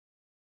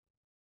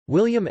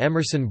William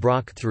Emerson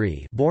Brock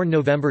III, born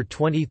November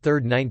 23,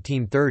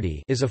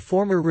 1930, is a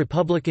former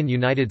Republican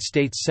United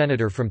States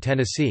Senator from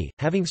Tennessee,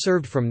 having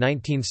served from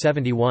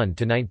 1971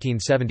 to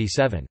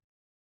 1977.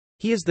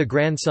 He is the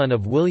grandson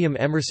of William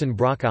Emerson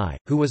Brock I,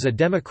 who was a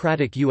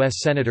Democratic U.S.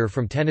 Senator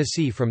from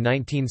Tennessee from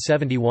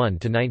 1971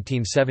 to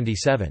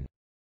 1977.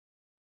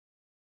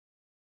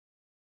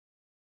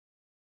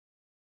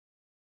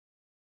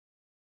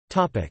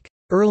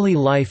 Early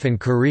life and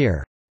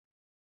career.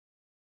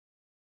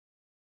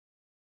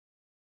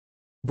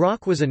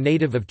 Brock was a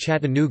native of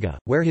Chattanooga,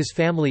 where his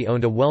family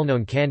owned a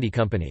well-known candy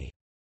company.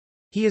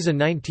 He is a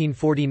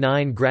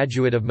 1949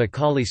 graduate of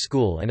Macaulay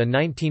School and a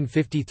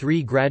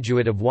 1953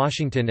 graduate of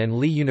Washington and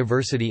Lee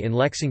University in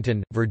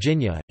Lexington,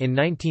 Virginia, in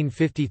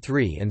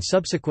 1953 and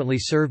subsequently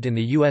served in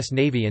the U.S.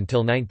 Navy until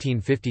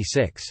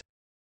 1956.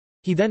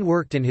 He then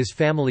worked in his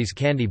family's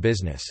candy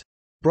business.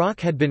 Brock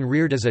had been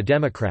reared as a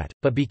Democrat,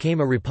 but became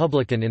a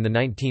Republican in the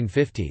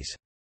 1950s.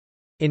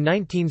 In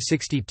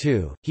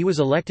 1962, he was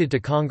elected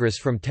to Congress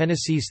from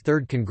Tennessee's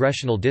 3rd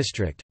Congressional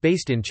District,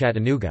 based in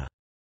Chattanooga.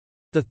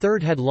 The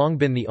 3rd had long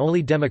been the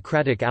only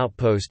Democratic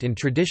outpost in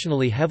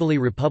traditionally heavily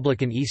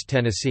Republican East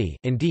Tennessee.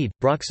 Indeed,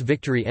 Brock's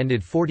victory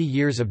ended 40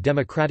 years of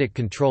Democratic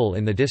control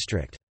in the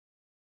district.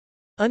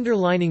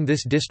 Underlining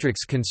this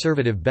district's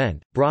conservative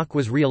bent, Brock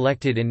was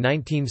re-elected in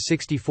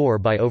 1964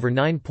 by over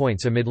 9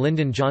 points amid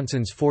Lyndon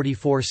Johnson's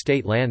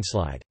 44-state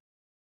landslide.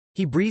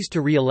 He breezed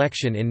to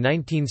re-election in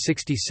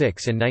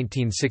 1966 and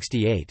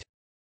 1968.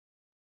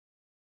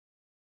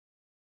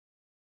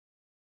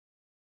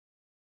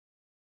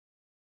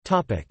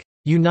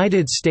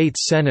 United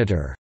States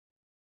Senator.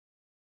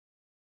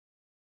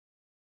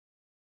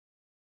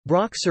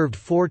 Brock served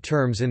 4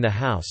 terms in the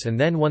House and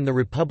then won the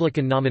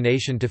Republican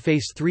nomination to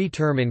face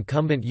 3-term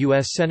incumbent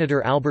U.S.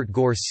 Senator Albert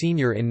Gore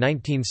Sr. in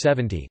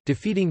 1970,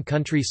 defeating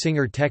country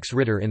singer Tex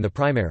Ritter in the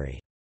primary.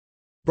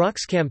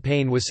 Brock's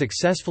campaign was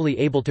successfully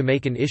able to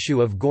make an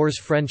issue of Gore's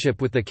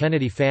friendship with the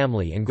Kennedy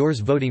family and Gore's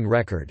voting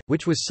record,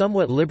 which was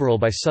somewhat liberal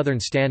by Southern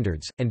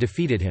standards, and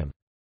defeated him.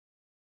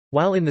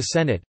 While in the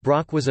Senate,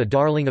 Brock was a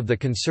darling of the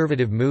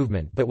conservative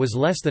movement but was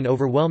less than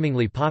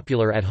overwhelmingly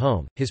popular at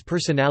home. His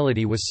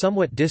personality was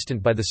somewhat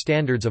distant by the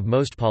standards of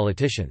most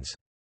politicians.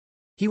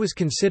 He was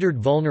considered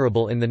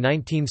vulnerable in the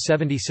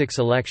 1976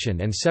 election,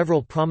 and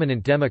several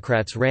prominent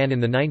Democrats ran in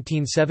the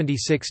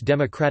 1976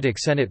 Democratic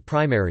Senate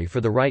primary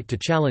for the right to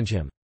challenge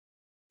him.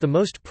 The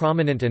most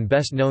prominent and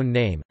best-known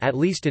name, at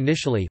least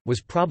initially,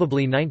 was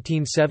probably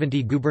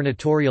 1970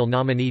 gubernatorial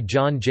nominee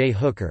John J.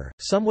 Hooker.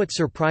 Somewhat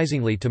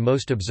surprisingly to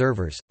most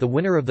observers, the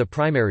winner of the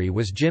primary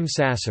was Jim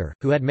Sasser,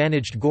 who had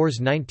managed Gore's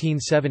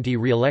 1970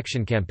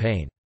 re-election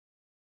campaign.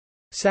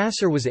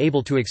 Sasser was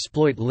able to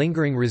exploit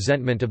lingering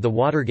resentment of the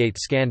Watergate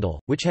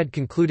scandal, which had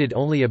concluded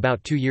only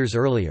about 2 years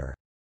earlier.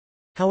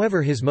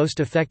 However, his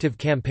most effective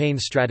campaign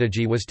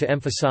strategy was to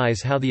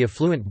emphasize how the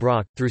affluent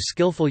Brock, through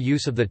skillful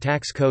use of the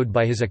tax code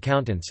by his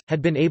accountants,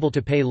 had been able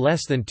to pay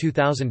less than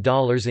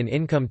 $2,000 in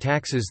income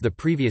taxes the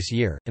previous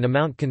year, an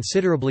amount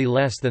considerably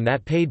less than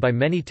that paid by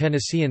many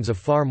Tennesseans of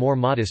far more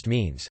modest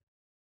means.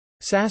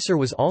 Sasser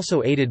was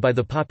also aided by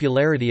the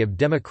popularity of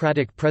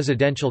Democratic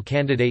presidential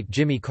candidate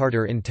Jimmy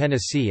Carter in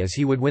Tennessee, as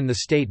he would win the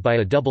state by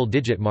a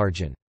double-digit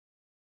margin.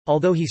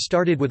 Although he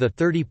started with a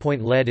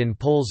 30-point lead in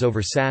polls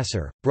over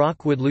Sasser,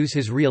 Brock would lose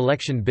his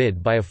re-election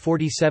bid by a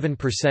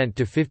 47%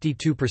 to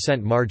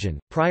 52% margin.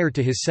 Prior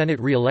to his Senate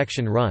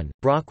re-election run,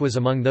 Brock was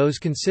among those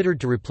considered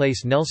to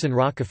replace Nelson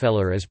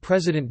Rockefeller as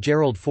President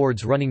Gerald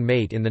Ford's running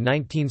mate in the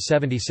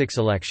 1976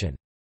 election.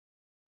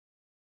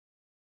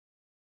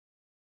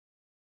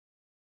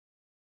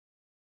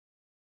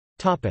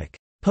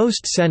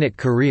 Post-Senate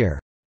career.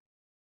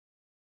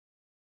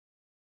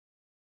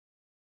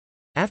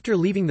 After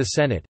leaving the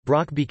Senate,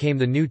 Brock became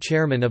the new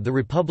chairman of the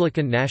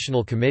Republican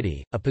National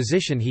Committee, a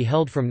position he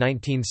held from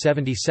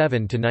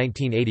 1977 to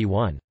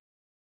 1981.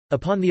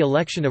 Upon the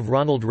election of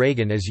Ronald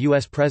Reagan as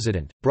U.S.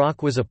 President,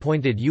 Brock was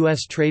appointed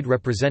U.S. Trade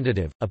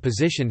Representative, a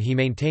position he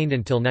maintained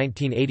until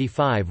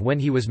 1985 when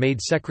he was made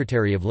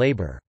Secretary of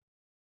Labor.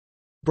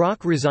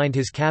 Brock resigned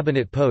his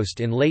cabinet post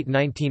in late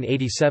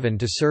 1987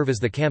 to serve as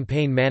the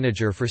campaign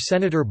manager for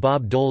Senator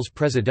Bob Dole's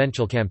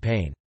presidential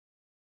campaign.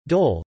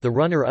 Dole, the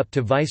runner-up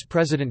to Vice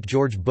President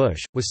George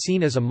Bush, was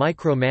seen as a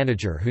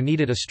micromanager who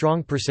needed a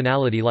strong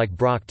personality like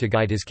Brock to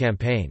guide his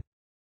campaign.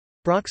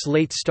 Brock's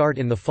late start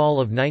in the fall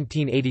of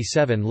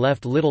 1987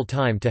 left little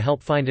time to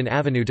help find an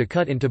avenue to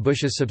cut into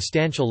Bush's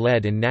substantial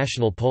lead in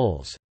national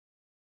polls.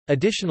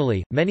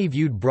 Additionally, many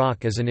viewed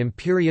Brock as an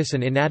imperious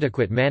and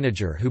inadequate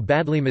manager who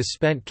badly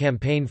misspent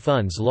campaign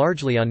funds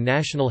largely on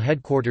national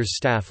headquarters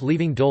staff,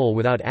 leaving Dole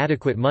without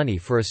adequate money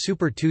for a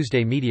Super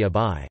Tuesday media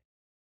buy.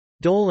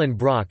 Dole and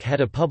Brock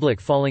had a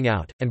public falling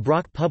out, and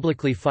Brock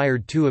publicly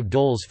fired 2 of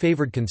Dole's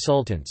favored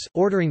consultants,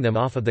 ordering them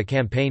off of the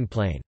campaign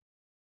plane.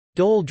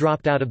 Dole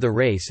dropped out of the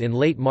race in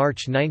late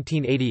March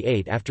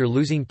 1988 after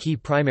losing key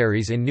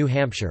primaries in New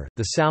Hampshire,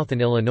 the South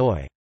and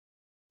Illinois.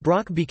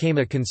 Brock became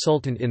a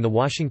consultant in the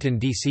Washington,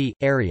 D.C.,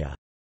 area.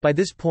 By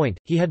this point,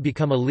 he had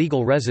become a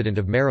legal resident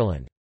of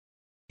Maryland.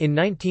 In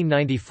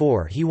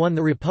 1994 he won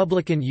the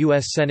Republican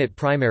U.S. Senate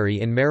primary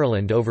in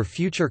Maryland over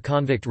future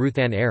convict Ruth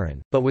Ann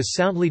Aaron, but was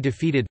soundly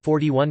defeated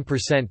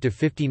 41% to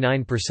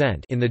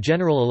 59% in the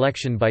general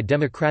election by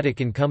Democratic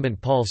incumbent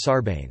Paul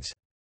Sarbanes.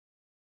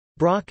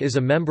 Brock is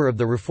a member of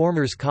the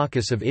Reformers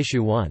Caucus of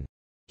Issue 1.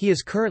 He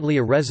is currently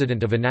a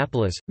resident of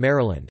Annapolis,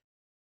 Maryland.